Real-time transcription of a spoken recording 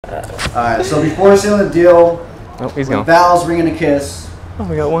Alright, so before sealing the deal, Oh, he's with gone. vows, ring, and a kiss, Oh,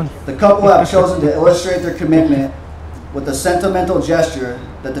 we got one. the couple have chosen to illustrate their commitment with a sentimental gesture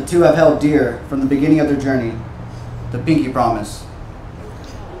that the two have held dear from the beginning of their journey, the pinky promise.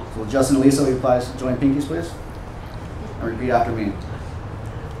 So Justin and Lisa, will you guys join pinkies, please? And repeat after me.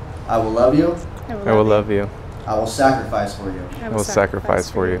 I will love you. I will love you. I will sacrifice for you. I will sacrifice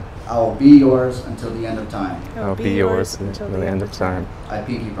for you. I will be yours until the end of time. I will be yours until the end of time. I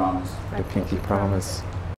pinky promise. I pinky promise.